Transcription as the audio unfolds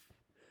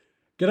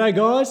G'day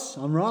guys,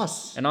 I'm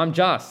Russ. And I'm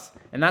Just.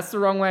 And that's the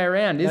wrong way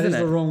around, isn't it? That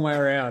is the wrong way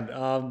around,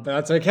 but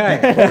that's okay.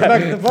 Welcome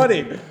back to the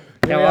potty.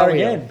 Here we are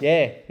again.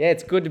 Yeah,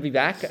 it's good to be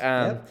back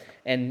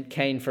and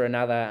keen for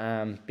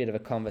another bit of a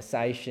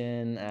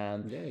conversation.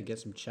 Get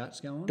some chats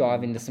going.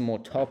 Dive into some more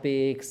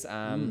topics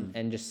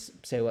and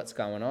just see what's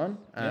going on.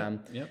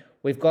 Yep.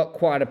 We've got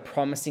quite a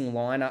promising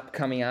lineup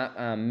coming up.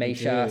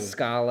 Misha,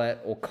 Scarlett,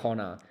 or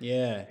Connor.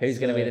 Yeah. Who's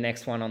going to be the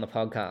next one on the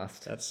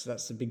podcast?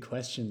 That's the big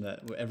question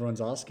that everyone's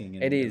asking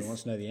and it is. everyone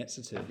wants to know the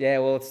answer to. Yeah,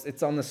 well,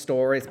 it's on the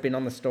story. It's been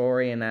on the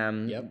story,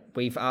 and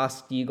we've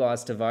asked you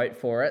guys to vote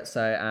for it.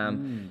 So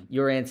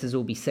your answers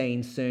will be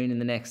seen soon in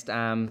the next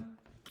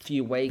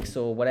few weeks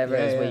or whatever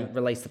as we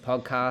release the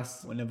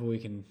podcast. Whenever we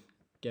can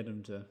get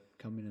them to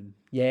come in and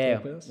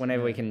talk with us.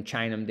 Whenever we can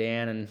chain them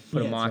down and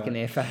put a mic in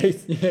their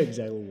face. Yeah,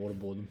 exactly.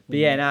 Waterboard them. But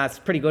it's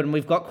pretty good, and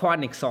we've got quite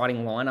an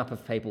exciting lineup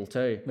of people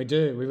too. We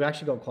do. We've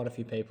actually got quite a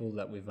few people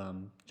that we've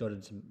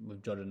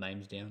jotted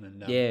names down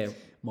and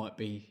might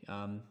be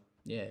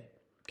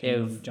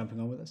jumping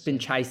on with us. Been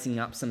chasing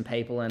up some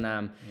people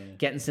and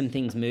getting some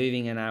things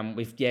moving, and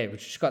we've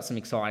just got some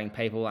exciting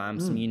people,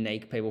 some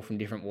unique people from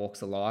different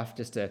walks of life,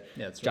 just to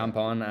jump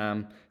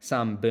on.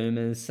 Some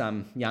boomers,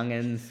 some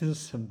youngins,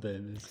 some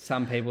boomers,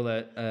 some people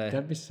that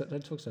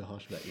don't talk so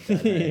harsh about your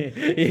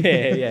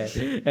dad.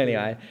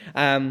 Anyway,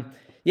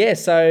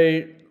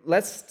 so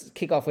let's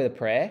kick off with a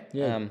prayer.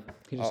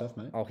 Hit us off,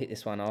 mate. I'll hit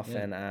this one off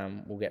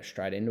and we'll get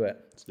straight into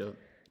it. Let's do it.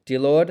 Dear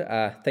Lord,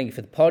 thank you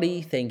for the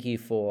potty. Thank you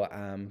for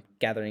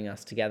gathering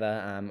us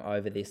together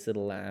over this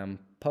little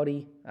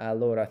potty.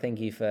 Lord, I thank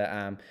you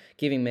for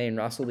giving me and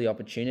Russell the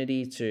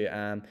opportunity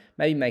to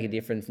maybe make a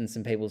difference in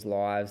some people's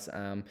lives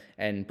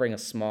and bring a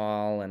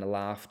smile and a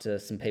laugh to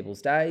some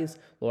people's days.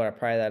 Lord, I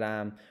pray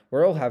that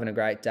we're all having a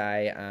great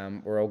day.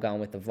 We're all going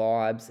with the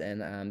vibes,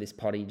 and this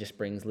potty just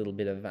brings a little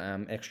bit of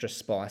extra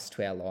spice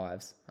to our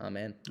lives.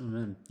 Amen.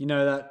 Amen. You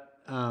know that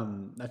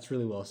that's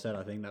really well said.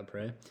 I think that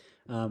prayer.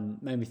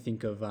 Made me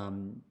think of our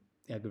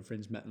good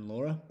friends Matt and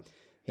Laura.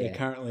 They're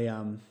currently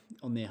on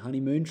their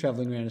honeymoon,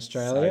 travelling around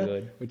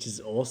Australia, which is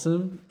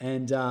awesome.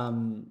 And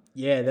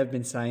they've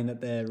been saying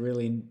that they're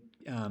really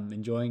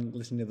enjoying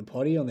listening to the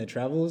potty on their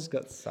travels.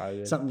 Got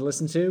something to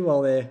listen to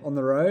while they're on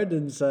the road,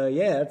 and so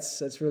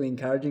it's really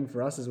encouraging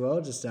for us as well.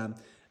 Just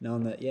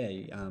knowing that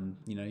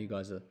you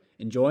guys are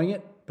enjoying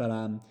it, but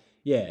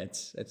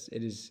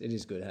it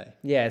is good, hey?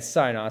 Yeah, it's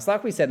so nice.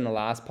 Like we said in the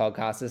last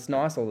podcast, it's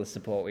nice all the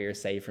support we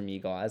receive from you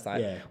guys.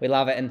 We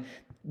love it. And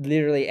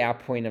literally our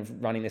point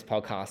of running this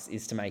podcast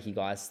is to make you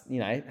guys,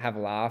 have a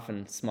laugh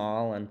and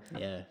smile. And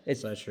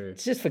it's so true.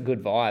 It's just for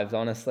good vibes,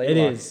 honestly. It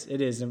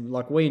is. And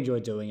we enjoy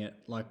doing it.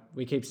 Like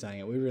we keep saying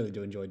it. We really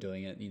do enjoy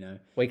doing it,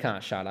 We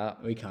can't shut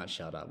up. We've got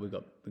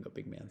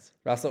big mouths.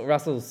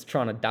 Russell's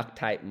trying to duct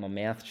tape my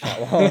mouth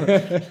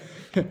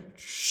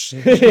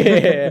shut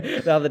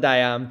the other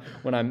day,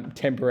 when I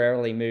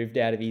temporarily moved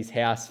out of his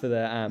house for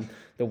the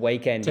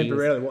weekend.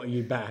 Temporarily, what, are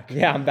you back?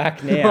 Yeah, I'm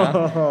back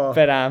now.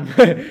 But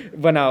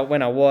when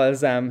I was,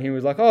 he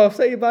was like, "Oh,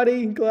 see you,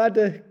 buddy. Glad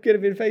to get a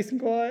bit of peace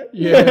and quiet."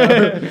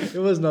 Yeah, it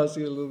was nice to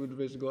get a little bit of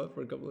peace and quiet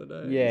for a couple of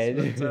days. Yeah,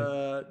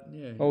 but,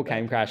 all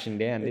came crashing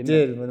down. Didn't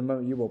it? When the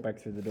moment you walked back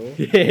through the door.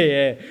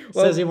 Yeah.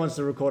 Well, says he wants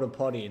to record a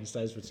potty and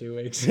stays for 2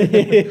 weeks.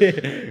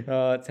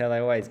 Oh, that's how they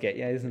always get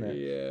you, isn't it?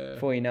 Yeah.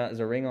 Before you know it, there's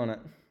a ring on it.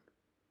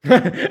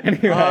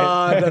 Anyway.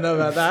 I don't know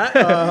about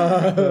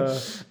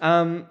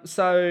that.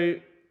 So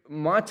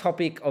my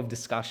topic of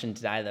discussion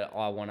today that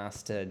I want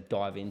us to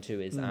dive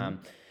into is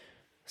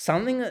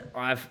something that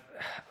I've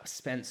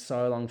spent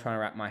so long trying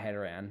to wrap my head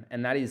around,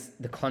 and that is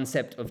the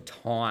concept of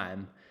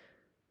time.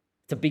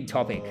 It's a big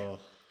topic.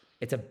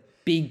 It's a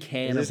big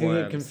can of worms. Is this going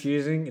to get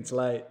confusing? It's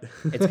late.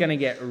 It's going to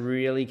get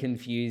really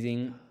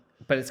confusing,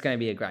 but it's going to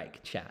be a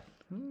great chat.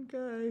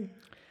 Okay.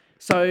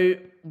 So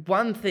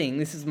one thing,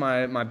 this is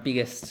my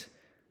biggest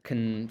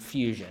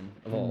confusion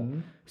of all.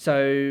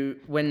 So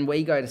when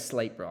we go to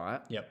sleep,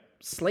 right? Yep.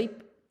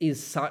 Sleep is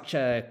such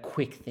a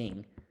quick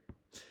thing.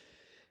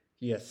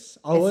 Yes.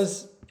 I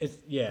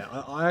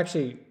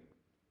actually,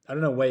 I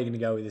don't know where you're going to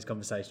go with this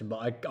conversation, but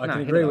I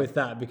can agree with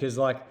that because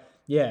I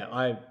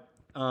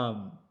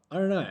don't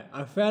know.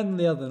 I found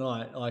the other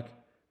night, I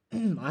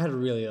had a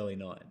really early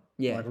night.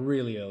 Yeah. Like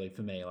really early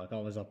for me. Like I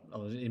was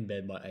in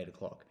bed by 8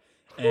 o'clock.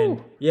 And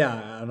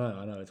I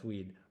know it's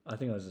weird. I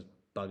think I was just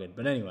buggered.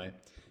 But anyway,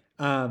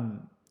 I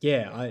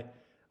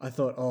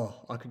thought,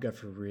 I could go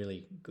for a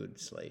really good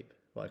sleep.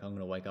 Like I'm going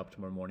to wake up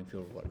tomorrow morning,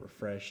 feel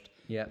refreshed.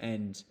 Yeah.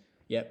 And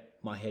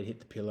my head hit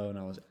the pillow and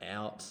I was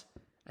out.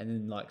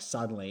 And then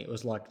suddenly it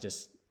was I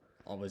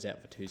was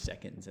out for 2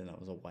 seconds and I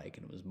was awake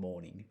and it was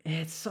morning.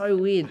 It's so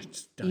weird.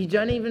 You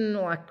don't even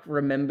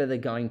remember the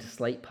going to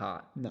sleep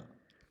part. No.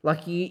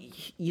 You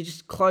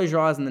just close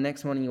your eyes and the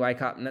next morning you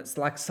wake up and it's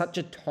such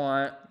a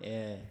time.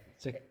 Yeah.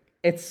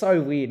 It's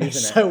so weird, isn't it?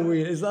 It's so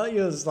weird. It's like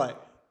you're just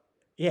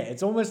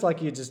it's almost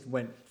like you just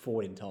went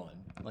forward in time.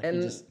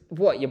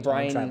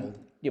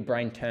 Your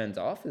brain turns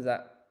off? Is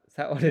that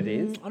what it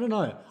is? I don't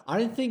know. I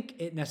don't think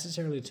it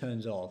necessarily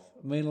turns off.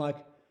 I mean,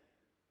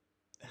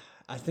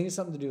 I think it's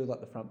something to do with like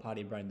the front part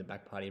of your brain, the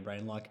back part of your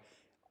brain. Like,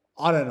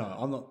 I don't know.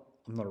 I'm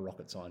not a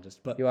rocket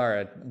scientist, but You are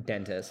a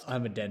dentist.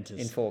 I'm a dentist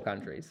in 4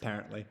 countries.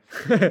 apparently.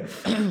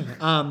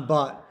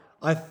 But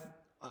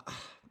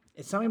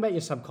it's something about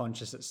your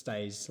subconscious that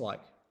stays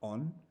like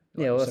on.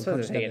 Like Yeah, well, your it's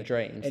supposed to subconscious get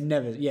dreams. It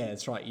never. Yeah,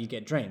 that's right. You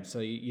get dreams, so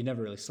you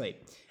never really sleep.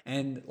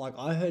 And like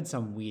I heard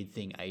some weird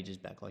thing ages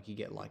back. Like you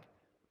get like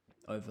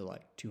over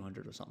like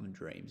 200 or something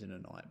dreams in a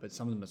night, but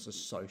some of them are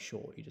just so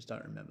short you just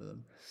don't remember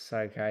them.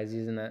 So crazy,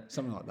 isn't it?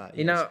 Something like that.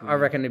 You know, I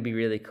reckon it'd be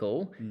really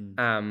cool.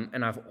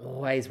 And I've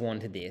always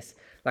wanted this,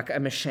 like a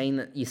machine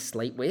that you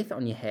sleep with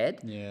on your head.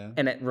 Yeah.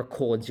 And it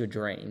records your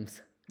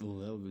dreams. Oh,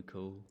 that would be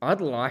cool.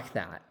 I'd like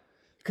that.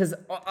 Because,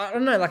 I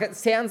don't know, like it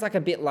sounds like a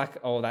bit like,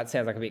 that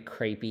sounds like a bit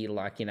creepy,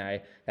 like, you know,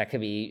 that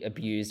could be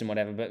abused and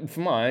whatever. But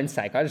for my own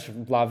sake, I just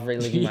love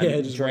reliving my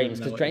dreams.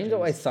 Because dreams are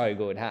always so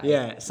good, hey?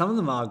 Yeah, some of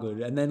them are good.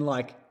 And then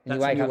like, that's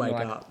you wake when up you and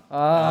wake you're like, up.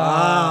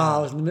 ah.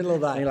 I was in the middle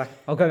of that. And you're like,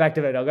 I'll go back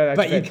to bed,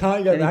 But you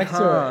can't go back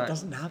to it. It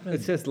doesn't happen.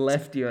 It's just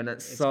left you and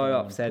it's so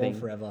gone. upsetting.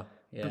 Gone forever.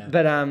 Yeah.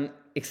 But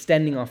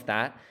extending off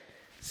that,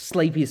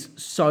 sleep is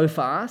so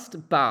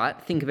fast,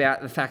 but think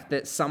about the fact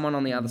that someone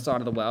on the other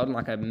side of the world,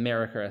 like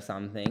America or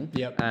something,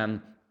 Yep.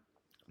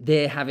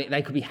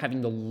 they could be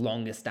having the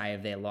longest day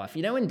of their life.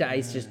 You know, when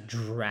days just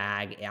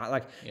drag out,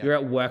 like you're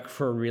at work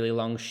for a really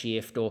long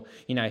shift, or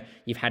you know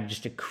you've had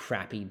just a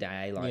crappy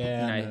day, like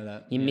I know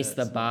that. you missed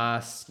the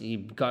bus,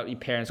 your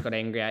parents got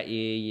angry at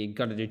you, you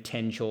got to do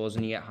 10 chores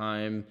when you get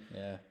home.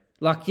 Yeah.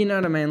 Like, you know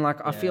what I mean?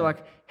 Like, I feel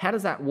like, how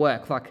does that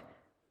work? Like,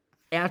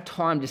 our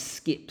time just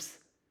skips,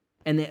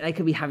 and they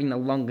could be having the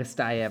longest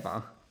day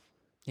ever.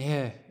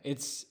 Yeah,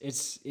 it's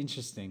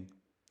interesting,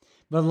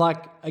 but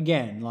like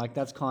again, like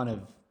that's kind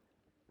of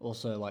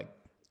also like,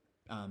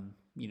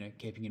 you know,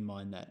 keeping in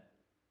mind that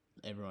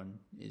everyone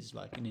is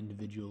like an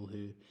individual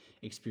who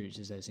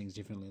experiences those things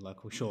differently.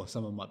 Like, well, sure,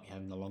 someone might be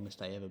having the longest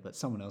day ever, but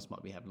someone else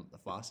might be having the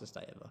fastest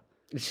day ever.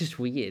 It's just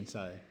weird.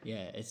 So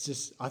yeah, it's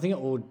just, I think it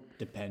all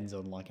depends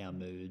on like our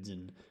moods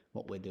and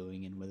what we're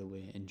doing and whether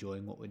we're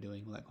enjoying what we're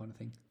doing, that kind of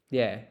thing.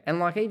 Yeah, and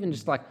like even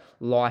just like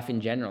life in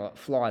general, it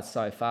flies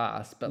so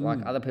fast. But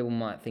like other people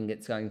might think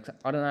it's going.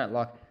 I don't know.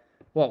 Like,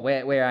 what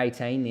we're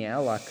 18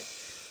 now. Like,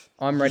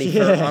 I'm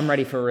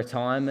ready for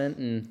retirement,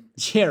 and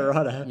Yeah,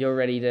 right. you're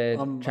ready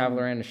to travel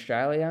around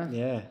Australia.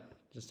 Yeah,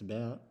 just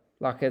about.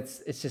 Like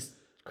it's just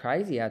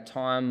crazy how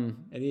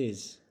time. It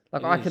is.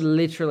 Like I could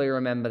literally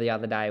remember the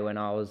other day when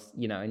I was,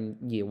 you know, in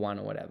year 1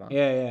 or whatever.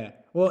 Yeah.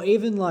 Well,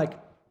 even like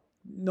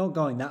not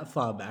going that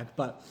far back,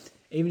 but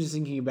even just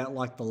thinking about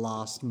like the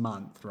last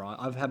month, right?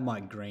 I've had my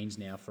greens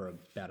now for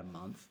about a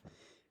month.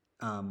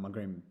 My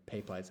green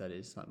P plates, that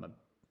is. Like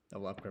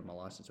I'll upgrade my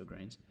license with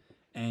greens.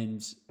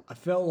 And I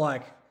felt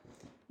like,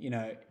 you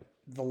know,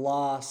 the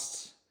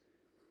last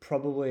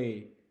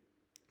probably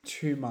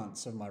 2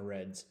 months of my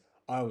reds,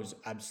 I was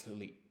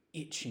absolutely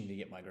itching to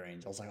get my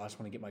greens. I was like, I just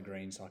want to get my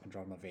greens so I can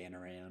drive my van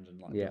around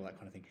and like do all that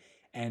kind of thing.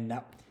 And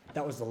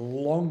that was the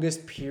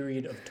longest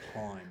period of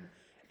time.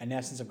 And now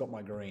since I've got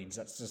my greens,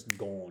 that's just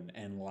gone.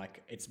 And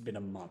like it's been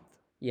a month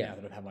now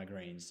that I've had my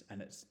greens,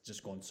 and it's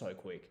just gone so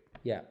quick.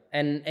 Yeah,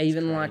 and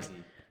even like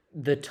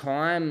the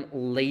time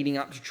leading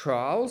up to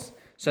trials.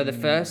 So the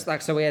first,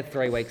 so we had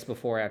 3 weeks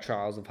before our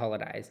trials of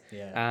holidays.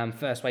 Yeah.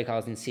 First week I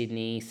was in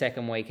Sydney.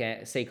 Second week I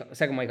was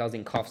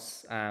in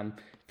Coffs.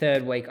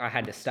 Third week I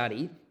had to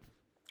study.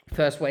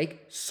 First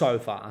week, so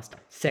fast.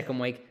 Second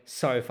week,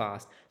 so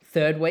fast.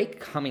 Third week,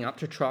 coming up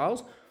to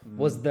trials,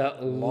 was the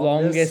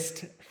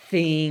longest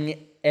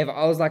thing ever.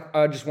 I was like,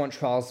 I just want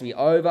trials to be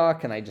over.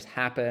 Can they just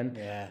happen?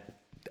 Yeah.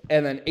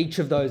 And then each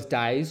of those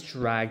days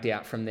dragged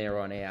out from there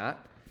on out.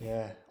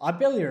 Yeah. I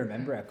barely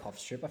remember our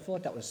Coffs trip. I feel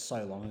like that was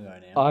so long ago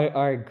now.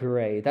 I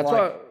agree. That's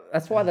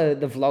why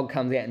the vlog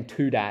comes out in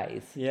 2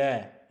 days.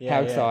 Yeah.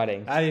 How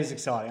exciting. That is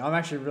exciting. I'm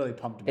actually really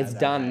pumped about It's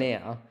that. done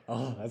now.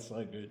 Oh, that's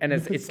so good. And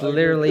it's so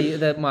literally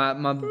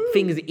my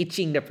fingers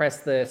itching to press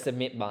the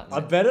submit button.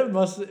 I bet it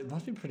must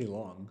be pretty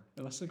long.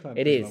 It must be quite It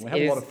pretty is. long. We have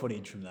a lot of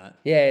footage from that.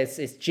 Yeah,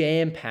 it's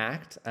jam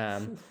packed,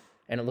 and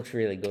it looks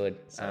really good.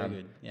 So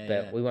good.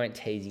 But we won't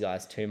tease you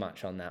guys too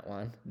much on that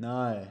one.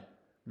 No.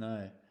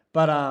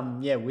 But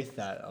with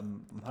that,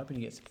 I'm hoping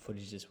to get some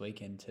footage this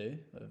weekend too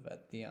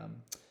at the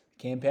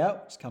camp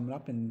out. It's coming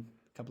up in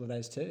a couple of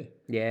days too.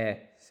 Yeah.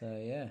 So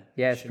yeah.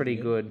 Yeah, it's pretty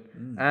good.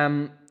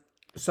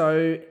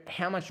 So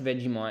how much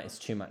Vegemite is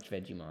too much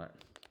Vegemite?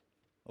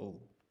 Oh.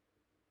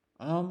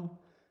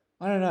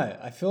 I don't know.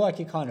 I feel like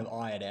you kind of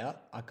eye it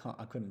out. I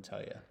couldn't tell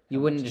you.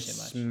 You wouldn't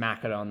just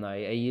smack it on though. Are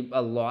you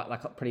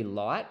pretty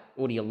light,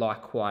 or do you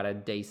like quite a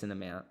decent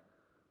amount?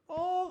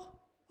 Oh,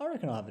 I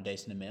reckon I'll have a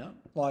decent amount.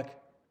 Like,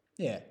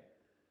 yeah.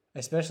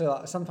 Especially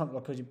like sometimes,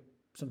 because you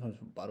sometimes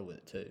put butter with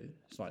it too.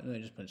 It's like, you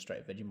just put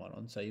straight Vegemite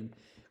on, so you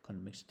kind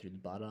of mix it through the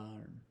butter,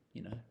 and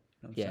you know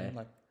what I'm saying?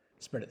 Like,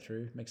 spread it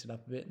through, mix it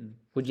up a bit, and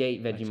would you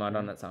eat Vegemite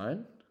on its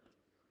own?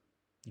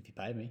 If you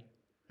paid me.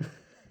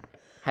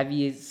 Have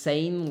you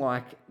seen,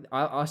 like,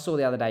 I saw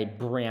the other day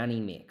brownie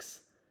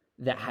mix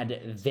that had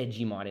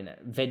Vegemite in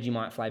it,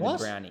 Vegemite flavoured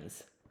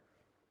brownies.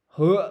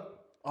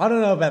 I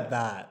don't know about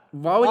that.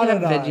 Why would I you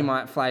have don't know.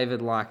 Vegemite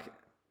flavored like?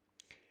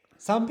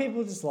 Some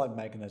people just like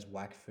making those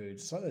whack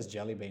foods. It's like those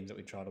jelly beans that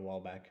we tried a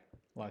while back.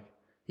 Like,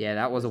 Yeah,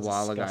 that was a it's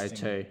while ago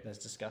disgusting. too. There's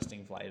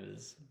disgusting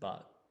flavors,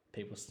 but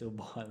people still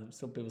buy them.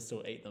 People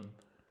still eat them.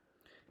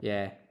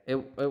 Yeah, it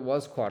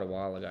was quite a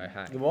while ago.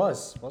 Hey, It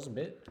was a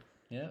bit.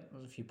 Yeah, it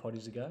was a few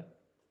potties ago.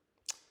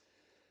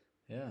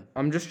 Yeah.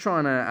 I'm just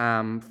trying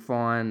to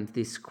find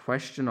this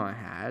question I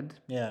had.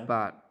 Yeah.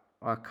 But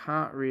I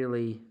can't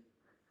really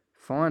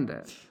find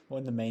it. Well,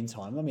 in the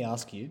meantime, let me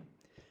ask you.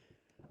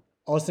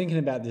 I was thinking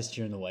about this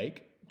during the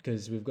week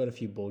because we've got a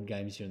few board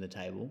games here on the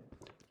table.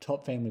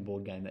 Top family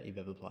board game that you've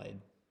ever played?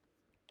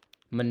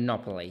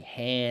 Monopoly,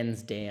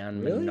 hands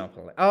down. Really?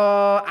 Monopoly.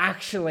 Oh,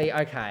 actually,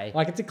 okay.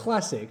 Like, it's a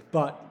classic,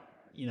 but,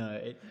 you know,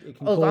 it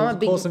can Look,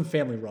 cause some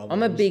family rivalries.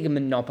 I'm a big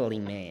Monopoly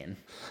man.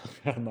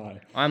 I don't know.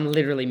 I'm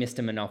literally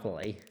Mr.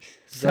 Monopoly.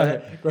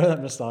 So Grow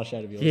that moustache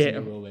out of yours. yeah,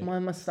 And you will be. my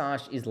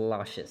moustache is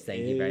luscious.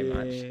 Thank you very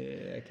much.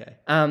 Okay.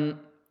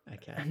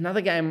 Okay.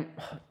 Another game.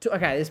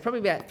 Okay, there's probably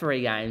about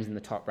 3 games in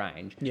the top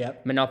range.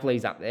 Yep.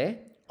 Monopoly's up there.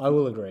 I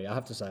will agree. I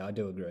have to say, I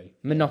do agree.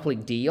 Monopoly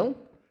Deal.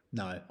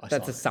 No,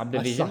 That's a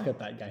subdivision. I suck at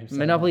that game. So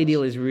Monopoly much.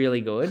 Deal is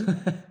really good.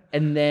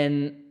 And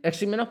then,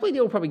 actually, Monopoly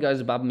Deal probably goes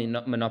above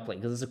Monopoly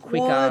because it's a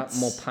quicker, What?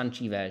 more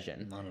punchy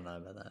version. I don't know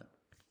about that.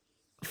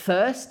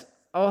 First,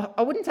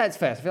 I wouldn't say it's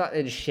first. I feel like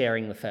they're just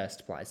sharing the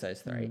first place,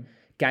 those 3.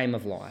 Game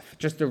of Life.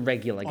 Just a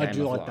regular game I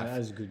do of like life. that.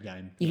 That is a good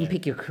game. You can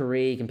pick your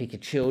career, you can pick your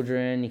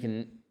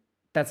children,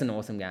 That's an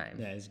awesome game.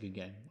 Yeah, it's a good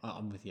game.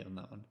 I'm with you on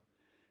that one.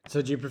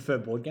 So, do you prefer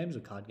board games or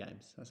card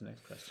games? That's the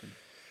next question.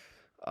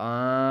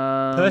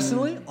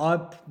 Personally, I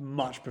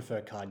much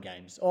prefer card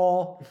games.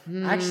 Or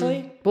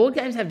actually, board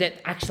games have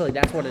depth. Actually,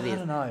 that's what it is. I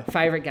don't know.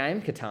 Favorite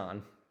game,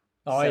 Catan.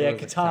 Oh So yeah,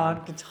 was it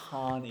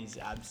Catan is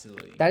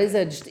absolutely. That is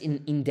a just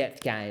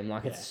in-depth game.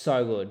 Like it's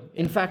so good.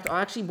 In fact,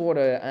 I actually bought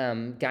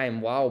a game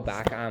a while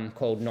back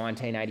called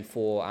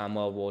 1984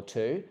 World War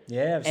II.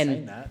 Yeah, I've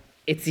seen that.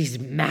 It's this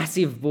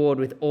massive board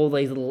with all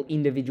these little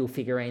individual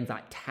figurines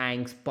like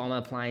tanks,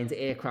 bomber planes,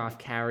 aircraft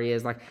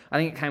carriers. Like I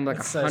think it came with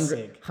like That's so 100,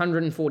 sick.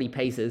 140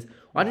 pieces.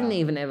 I didn't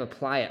even ever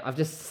play it. I've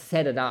just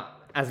set it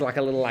up as like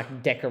a little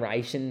like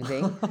decoration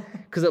thing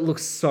because it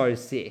looks so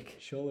sick.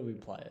 Surely we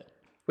play it.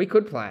 We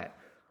could play it.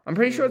 I'm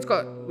pretty sure it's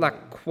got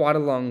like quite a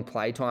long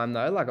play time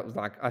though. Like it was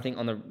like I think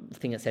on the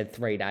thing it said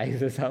 3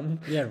 days or something.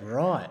 Yeah,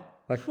 right.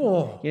 Like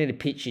you need to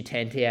pitch your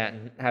tent out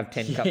and have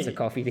 10 cups of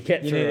coffee to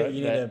get through it.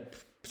 You need to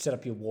set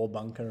up your war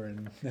bunker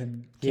and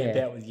camp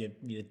out with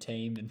your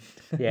team and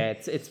yeah,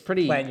 it's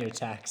pretty plan your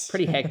attacks.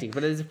 pretty hectic,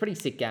 but it's a pretty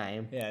sick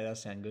game. Yeah, that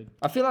sounds good.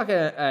 I feel like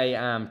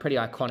a pretty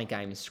iconic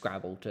game is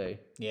Scrabble too.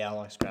 Yeah, I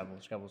like Scrabble.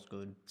 Scrabble's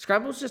good.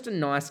 Scrabble's just a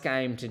nice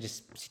game to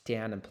just sit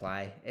down and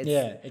play.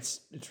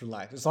 It's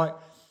relaxed.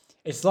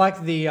 It's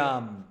like the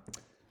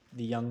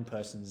young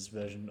person's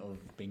version of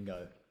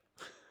bingo.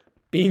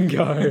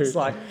 bingo. It's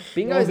like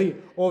Bingo.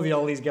 all the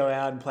oldies go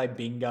out and play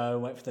bingo,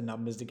 wait for the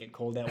numbers to get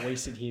called out. We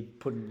sit here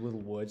putting little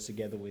words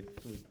together with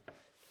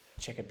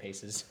checker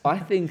pieces. I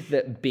think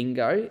that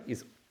bingo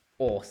is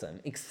awesome.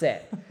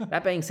 Except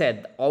that being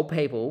said, old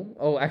people.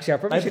 Oh, actually, I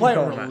probably They should play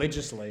call it them that.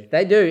 religiously.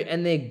 They do,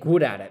 and they're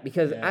good at it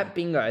because at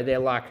bingo they're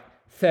like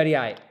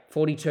 38,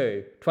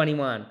 42,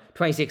 21,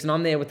 26, and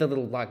I'm there with the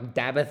little like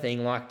dabber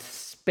thing, like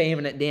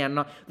spamming it down.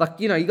 And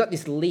you got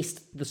this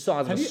list the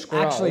size Have of a you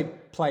scroll. actually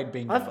played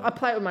bingo? I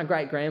play it with my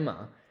great grandma,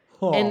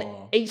 Oh. and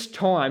each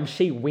time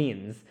she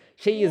wins.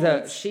 She is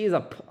a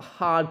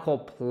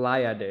hardcore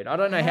player, dude. I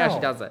don't know how she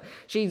does it.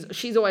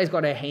 She's always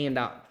got her hand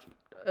up.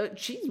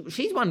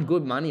 She's won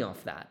good money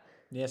off that.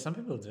 Yeah, some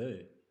people do.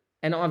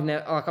 And I've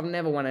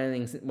never won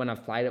anything when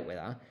I've played it with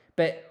her.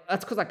 But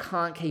that's because I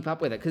can't keep up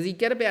with it. Because you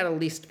get about a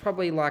list,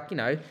 probably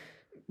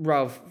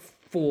row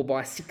 4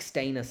 by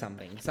 16 or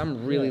something.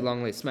 Some really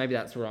long list. Maybe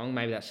that's wrong.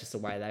 Maybe that's just the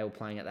way they were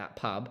playing at that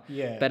pub.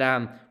 Yeah.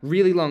 But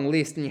really long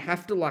list, and you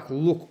have to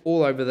look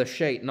all over the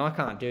sheet, and I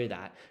can't do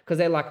that because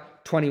they're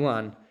like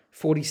 21,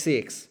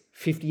 46,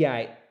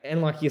 58,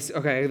 and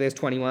there's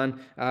 21,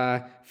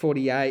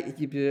 48.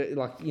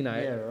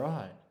 Yeah,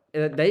 right.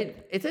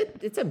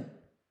 It's a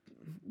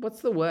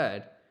what's the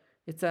word?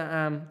 It's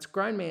it's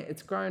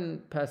a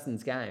grown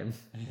person's game.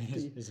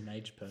 It's an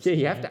aged person. Yeah,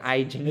 you have to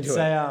age into It's it.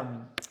 a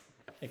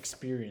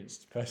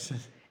experienced person.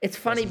 It's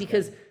funny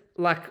because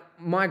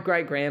my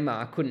great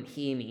grandma couldn't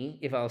hear me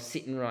if I was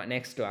sitting right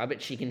next to her,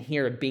 but she can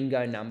hear a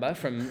bingo number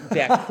from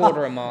about a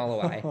quarter of a mile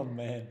away. Oh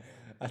man,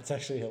 that's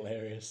actually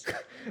hilarious.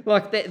 They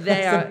That's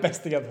are the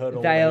best thing I've heard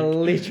all they are week.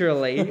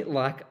 literally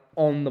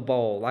on the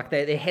ball.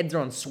 Their heads are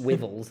on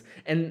swivels,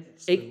 and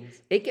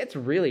it gets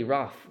really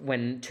rough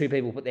when 2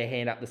 people put their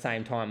hand up at the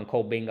same time and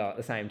call bingo at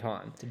the same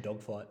time. It's a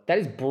dogfight. That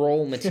is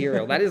brawl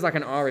material. That is like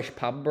an Irish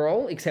pub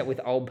brawl, except with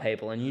old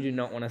people, and you do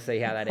not want to see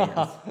how that ends.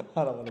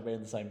 I don't want to be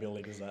in the same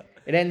building as that.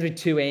 It ends with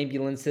 2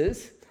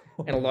 ambulances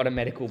and a lot of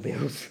medical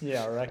bills.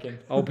 Yeah, I reckon.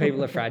 Old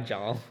people are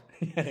fragile.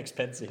 And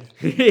expensive.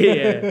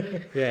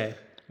 yeah.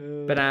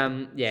 But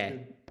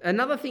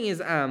another thing is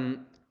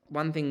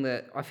one thing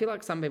that I feel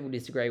like some people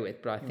disagree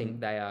with, but I think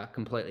they are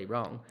completely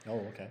wrong. Oh,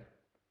 okay.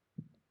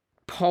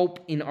 pulp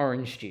in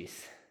orange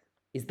juice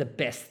is the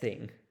best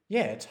thing.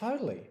 Yeah,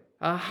 totally.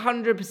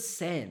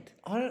 100%.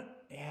 I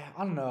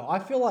don't know. I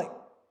feel like,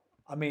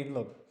 I mean,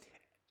 look,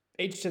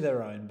 each to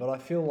their own, but I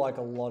feel like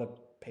a lot of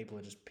people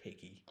are just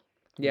picky.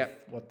 Yeah.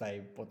 What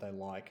they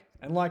like.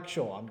 And like,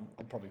 sure,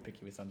 I'm probably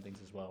picky with some things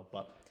as well,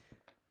 but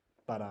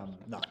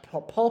no,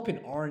 pulp in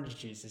orange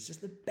juice is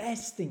just the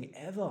best thing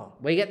ever.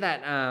 We get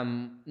that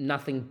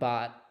Nothing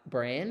But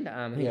brand.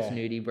 I think it's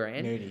Nudie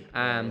brand. Nudie.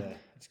 Yeah,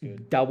 it's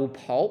good. Double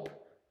pulp,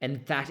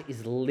 and that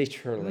is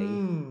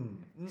literally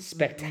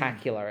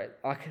spectacular.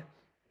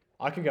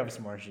 I could go for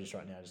some orange juice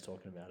right now just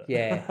talking about it.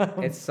 Yeah,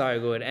 it's so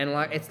good. And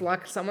it's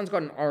like someone's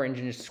got an orange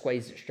and just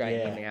squeezed it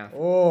straight in your mouth.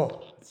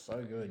 Oh, it's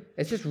so good.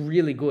 It's just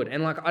really good.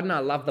 And I don't know, I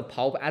love the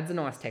pulp. It adds a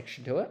nice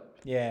texture to it.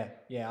 Yeah,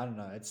 I don't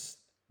know. It's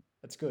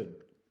good.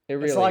 It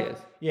really is.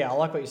 Yeah, I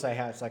like what you say,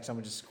 how it's like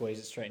someone just squeezed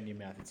it straight in your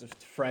mouth. It's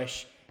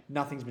fresh.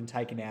 Nothing's been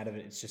taken out of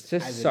it. It's just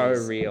so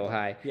real,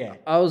 hey? Yeah.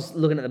 I was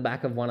looking at the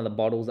back of one of the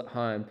bottles at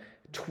home.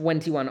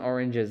 21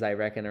 oranges, they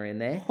reckon, are in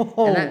there.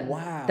 Oh,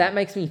 wow. That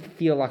makes me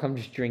feel like I'm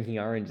just drinking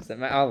oranges.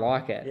 I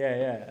like it.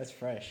 Yeah, that's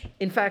fresh.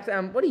 In fact,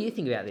 what do you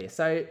think about this?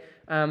 So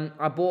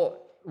I bought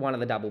one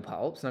of the double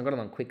pulps and I got it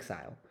on quick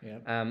sale.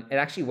 Yeah. It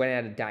actually went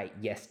out of date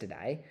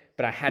yesterday,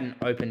 but I hadn't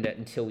opened it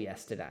until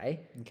yesterday.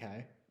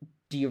 Okay.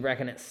 Do you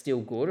reckon it's still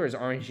good, or is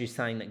orange juice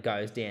something that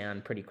goes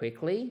down pretty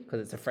quickly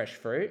because it's a fresh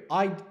fruit?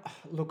 Or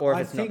if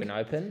it's not been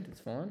opened, it's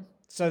fine.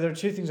 So there are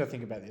two things I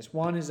think about this.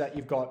 One is that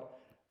you've got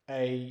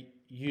a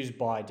use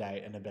by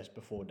date and a best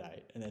before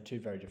date, and they're two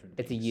very different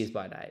things. It's a use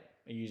by date.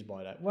 A use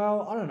by date.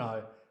 Well, I don't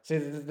know. So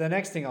the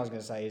next thing I was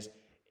going to say is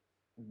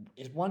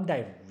one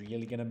day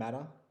really going to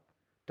matter?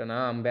 Don't know.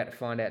 I'm about to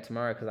find out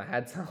tomorrow because I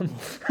had some.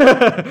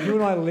 You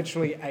and I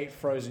literally ate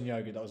frozen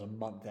yogurt that was a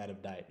month out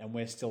of date, and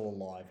we're still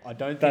alive. I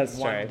don't think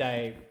one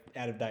day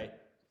out of date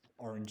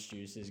orange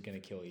juice is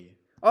going to kill you.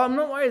 Oh, I'm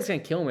not worried it's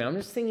going to kill me. I'm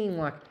just thinking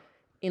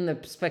in the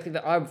perspective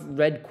that I've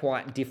read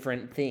quite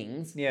different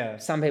things. Yeah.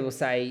 Some people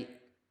say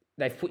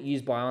they've put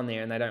use by on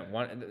there and they don't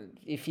want it.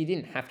 If you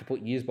didn't have to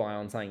put use by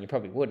on something, you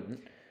probably wouldn't.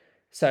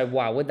 So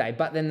why would they?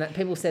 But then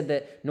people said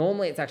that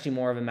normally it's actually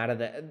more of a matter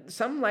that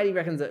some lady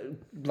reckons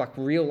that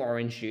real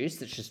orange juice,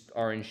 that's just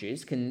orange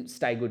juice, can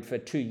stay good for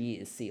 2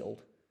 years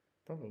sealed.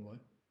 Probably.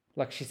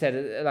 She said,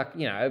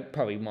 it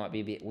probably might be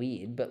a bit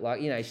weird, but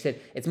she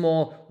said it's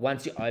more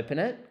once you open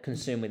it,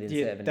 consume within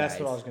 7 days. That's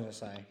what I was going to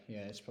say. Yeah,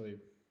 it's probably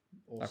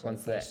also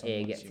once the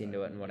air gets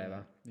into it and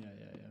whatever. Yeah.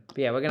 But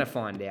yeah, we're going to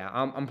find out.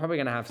 I'm probably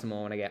going to have some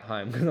more when I get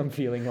home because I'm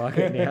feeling like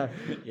it now.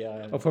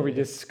 Yeah. I'll probably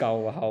just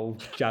scull the whole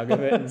jug of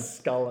it.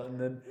 Scull it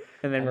and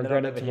then regret I'll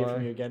it never hear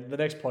from you again. The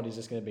next pod is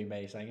just going to be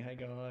me saying, hey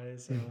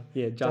guys,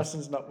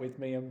 Justin's not with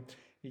me.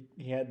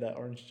 He had that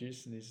orange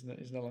juice and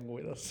he's no longer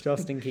with us.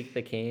 Justin kicked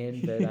the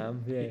can, but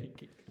yeah. He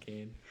kicked the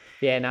can.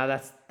 Yeah, no,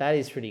 that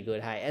is pretty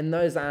good, hey. And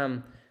those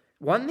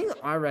one thing that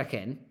I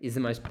reckon is the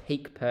most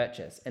peak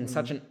purchase and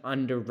such an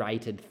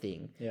underrated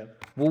thing. Yeah.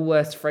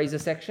 Woolworths freezer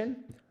section,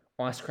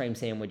 ice cream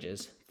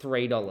sandwiches,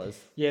 $3.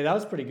 Yeah, that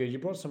was pretty good. You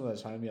brought some of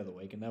those home the other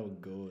week and they were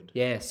good.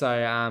 Yeah,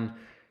 so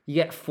you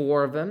get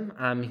 4 of them.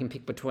 You can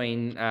pick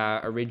between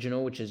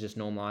original, which is just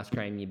normal ice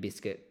cream, your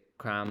biscuit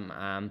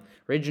crumb,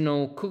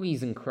 original,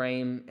 cookies and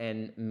cream,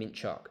 and mint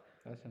choc.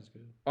 That sounds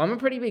good. I'm a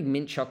pretty big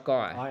mint choc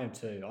guy. I am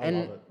too. I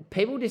love it.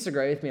 People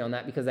disagree with me on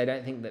that because they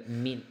don't think that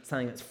mint,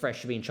 something that's fresh,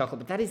 should be in chocolate,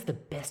 but that is the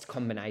best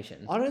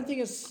combination. I don't think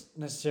it's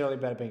necessarily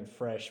about it being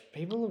fresh.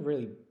 People are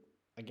really,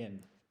 again,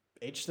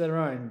 each their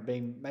own.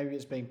 Maybe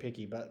it's being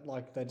picky, but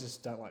they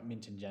just don't like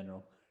mint in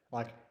general.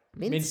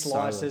 Mint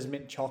slices,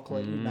 mint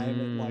chocolate, you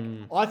name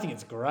it. I think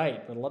it's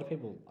great, but a lot of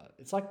people,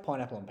 it's like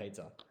pineapple on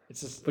pizza.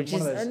 It's just which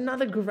is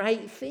another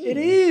great thing. It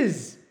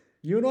is.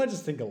 You and I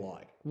just think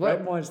alike.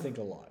 Great minds think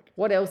alike.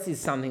 What else is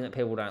something that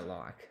people don't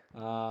like?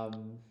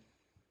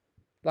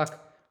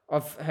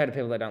 I've heard of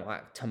people that don't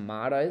like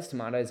tomatoes.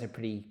 Tomatoes are a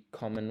pretty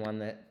common one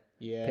that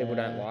people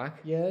don't like.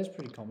 Yeah, it's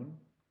pretty common.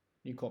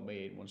 You caught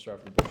me eating one straight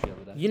from the bush the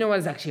other day. You know what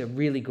is actually a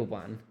really good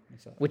one?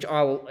 Which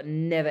I'll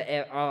never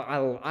ever...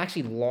 I'll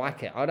actually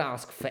like it. I'd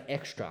ask for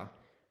extra.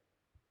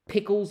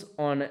 Pickles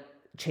on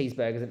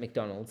cheeseburgers at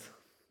McDonald's.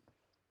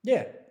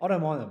 Yeah, I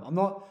don't mind them. I'm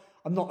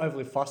not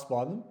overly fussed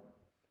by them,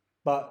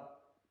 but...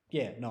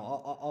 Yeah,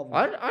 no,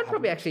 I'd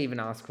probably actually even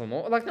ask for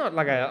more. Not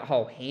like a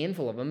whole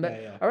handful of them, but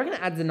I reckon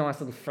it adds a nice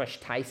little fresh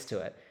taste to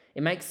it.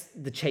 It makes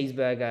the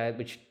cheeseburger,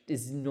 which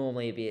is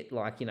normally a bit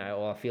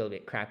I feel a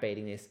bit crap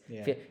eating this.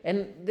 Yeah.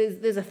 And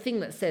there's a thing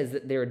that says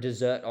that they're a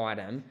dessert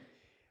item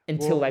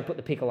until they put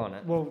the pickle on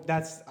it. Well,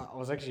 I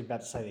was actually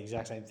about to say the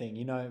exact same thing.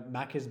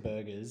 Macca's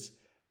burgers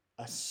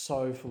are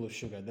so full of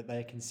sugar that they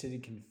are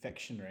considered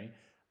confectionery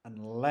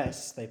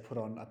unless they put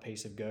on a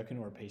piece of gherkin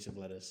or a piece of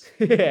lettuce.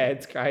 Yeah,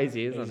 it's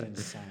crazy, isn't it? It's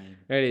insane.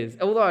 It is.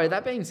 Although,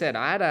 that being said,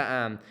 I had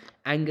a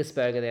Angus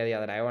burger there the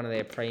other day, one of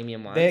their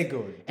premium ones. They're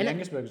good. The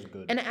Angus burgers are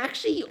good. And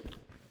actually,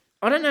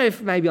 I don't know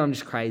if maybe I'm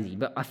just crazy,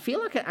 but I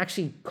feel like it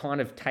actually kind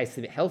of tastes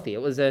a bit healthy.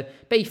 It was a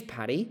beef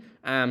patty,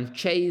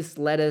 cheese,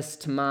 lettuce,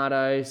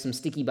 tomato, some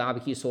sticky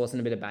barbecue sauce, and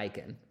a bit of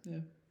bacon. Yeah.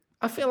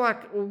 I feel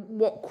like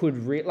what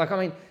could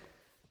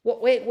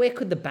Where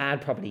could the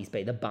bad properties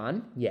be? The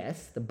bun,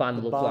 yes. The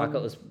bun looked like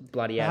it was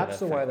bloody out of Perhaps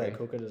the the way factory. they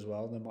cook it as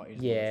well. They might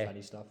use a lot of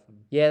fatty stuff.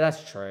 Yeah,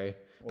 that's true.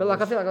 But like,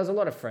 I Oils. feel like there's a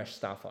lot of fresh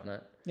stuff on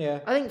it.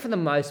 Yeah. I think for the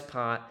most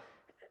part,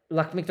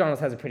 like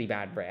McDonald's has a pretty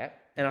bad rep,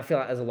 and I feel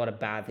like there's a lot of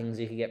bad things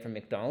you could get from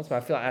McDonald's, but I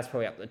feel like that's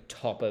probably up the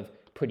top of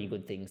pretty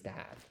good things to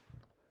have.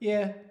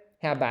 Yeah.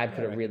 How bad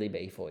could it really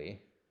be for you?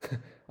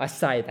 I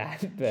say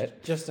that,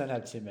 but just don't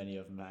have too many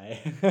of them, eh?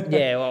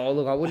 yeah, well,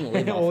 look, I wouldn't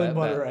live off All it. in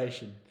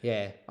moderation.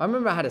 Yeah. I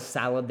remember I had a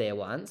salad there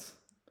once.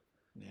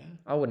 Yeah.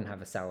 I wouldn't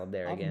have a salad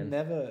there again. I've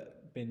never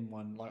been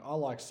one, like, I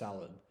like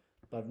salad,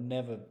 but I've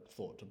never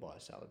thought to buy a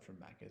salad from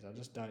Macca's. I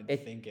just don't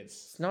think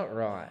It's not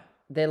right.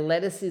 Their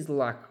lettuce is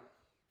like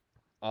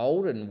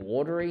old and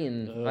watery,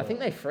 and Ugh. I think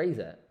they freeze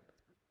it.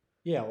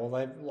 Yeah, well,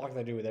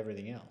 they do with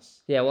everything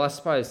else. Yeah, well, I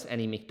suppose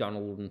any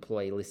McDonald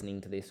employee listening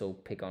to this will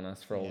pick on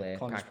us for all their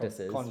Connor's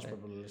practices. Connor's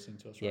probably listening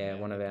to us right Yeah,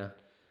 now. one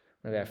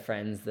of our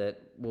friends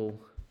that will...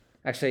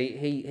 Actually,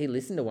 he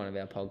listened to one of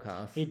our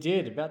podcasts. He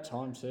did, about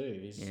time too.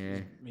 He's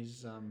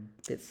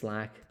bit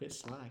slack.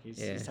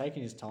 He's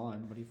taking his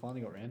time, but he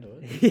finally got around to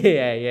it.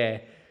 Yeah.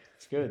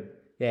 It's good.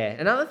 Yeah.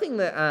 Another thing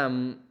that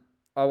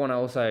I want to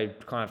also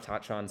kind of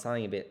touch on,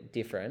 something a bit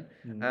different.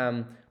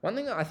 One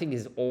thing that I think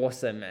is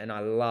awesome and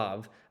I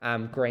love,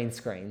 green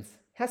screens.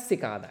 How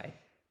sick are they?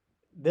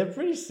 They're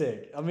pretty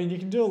sick. I mean, you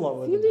can do a lot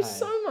with You them. can do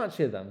so much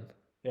with them.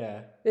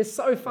 Yeah. They're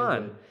so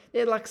fun.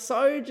 They're like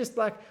so just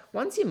like,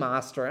 once you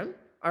master them,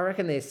 I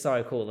reckon they're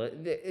so cool.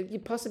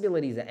 Your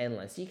possibilities are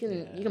endless. You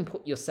can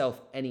put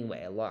yourself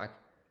anywhere. Like,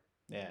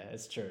 yeah,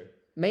 it's true.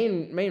 Me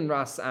and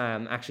Russ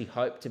actually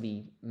hope to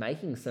be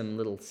making some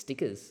little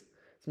stickers,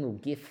 some little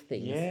GIF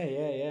things.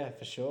 Yeah,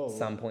 for sure.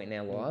 Some point in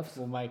our lives.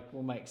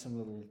 We'll make some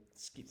little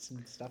skits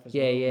and stuff as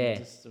well. Yeah.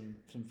 Just some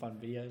fun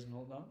videos and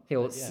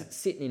whatnot.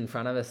 Sitting in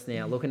front of us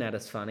now, looking at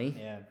us funny.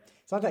 Yeah,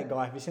 it's like that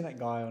guy. Have you seen that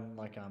guy on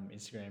like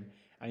Instagram?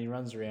 And he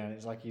runs around.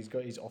 It's like he's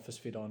got his office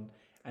fit on,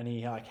 and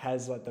he like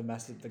has like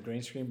the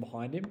green screen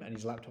behind him, and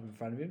his laptop in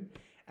front of him.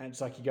 And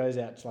it's like he goes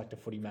out to like the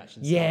footy match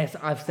and stuff. Yes,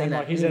 I've seen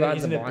that. Like, He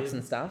rides the bikes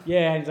and stuff.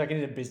 Yeah, and he's like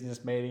in a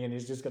business meeting and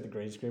he's just got the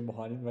green screen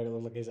behind him, make it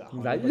look like he's at home.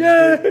 He's like,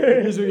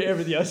 yeah! He's doing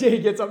everything else. Yeah, he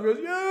gets up and goes,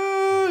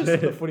 yes!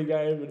 At the footy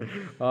game.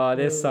 And, oh,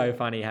 they're so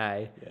funny,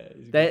 hey?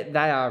 Yeah,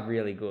 they are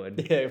really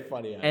good. Yeah,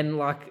 funny. Hey? And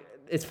like,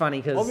 it's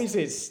funny because...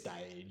 obviously it's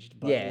staged,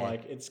 but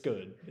like, it's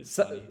good. It's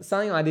funny.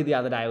 Something I did the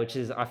other day, which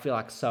is, I feel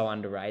like so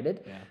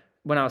underrated. Yeah.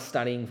 When I was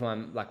studying for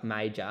my like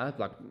major,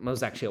 like it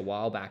was actually a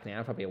while back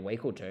now, probably a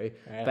week or two.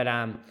 Yeah. But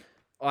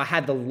I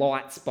had the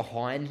lights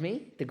behind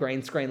me, the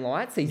green screen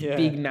lights, these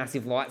big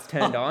massive lights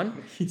turned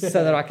on,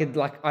 so that I could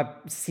I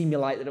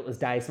simulate that it was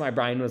day. So my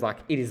brain was like,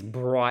 it is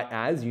bright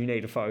as, you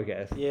need to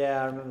focus.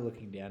 Yeah, I remember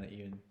looking down at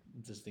you and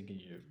just thinking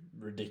you're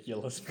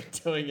ridiculous for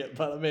doing it.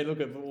 But I mean, look,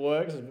 if it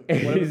works,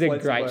 it is a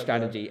great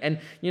strategy. And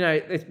you know,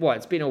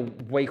 it's been a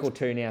week or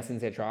two now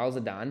since their trials are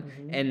done,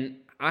 and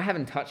I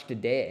haven't touched a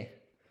dare.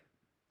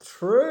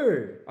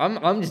 True.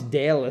 I'm just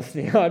dareless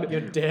now.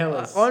 You're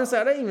dareless. Honestly,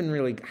 I don't even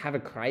really have a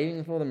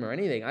craving for them or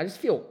anything. I just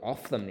feel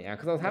off them now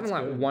because I was having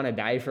like one a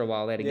day for a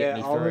while there to get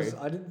me through.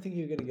 I didn't think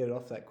you were going to get it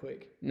off that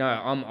quick. No,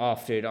 I'm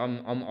off, dude.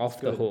 I'm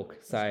off the hook.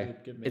 So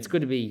it's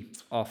good to be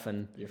off,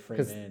 and you're a free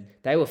man.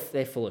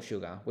 They're full of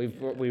sugar.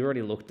 We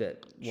already looked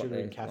at sugar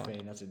and caffeine.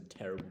 Like. That's a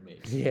terrible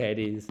mix. Yeah, it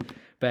is.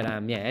 But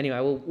anyway,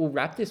 we'll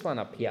wrap this one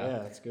up here. Yeah,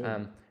 that's good.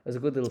 It was a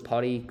good little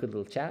potty, good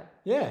little chat.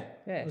 Yeah,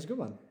 it was a good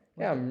one.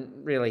 Yeah,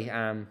 I'm really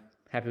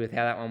happy with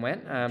how that one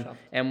went.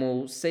 And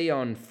we'll see you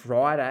on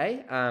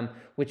Friday,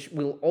 which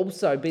will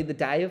also be the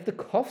day of the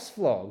Coughs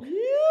vlog.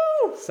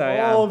 So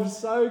I'm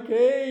so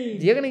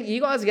keen.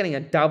 You guys are getting a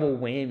double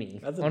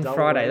whammy on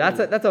Friday.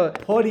 Whammy. That's a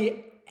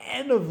potty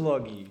and a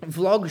vloggy.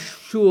 Vlog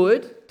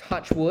should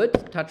touch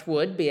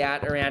wood be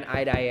out around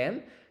 8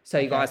 a.m. So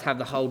you guys have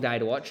the whole day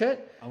to watch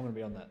it. I'm going to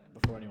be on that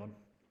before anyone.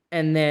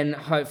 And then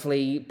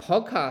hopefully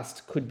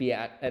podcast could be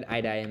at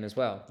 8 a.m. as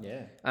well.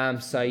 Yeah.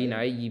 So, you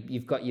know,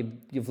 you've got your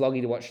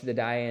vloggy to watch for the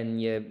day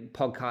and your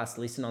podcast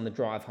listen on the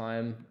drive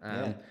home.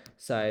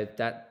 So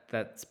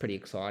that's pretty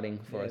exciting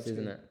for us,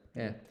 isn't it?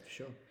 Yeah. For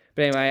sure.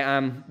 But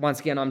anyway, once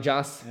again, I'm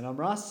Just. And I'm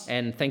Russ.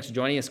 And thanks for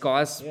joining us,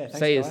 guys. Yeah, thanks,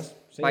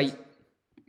 See guys. Bye.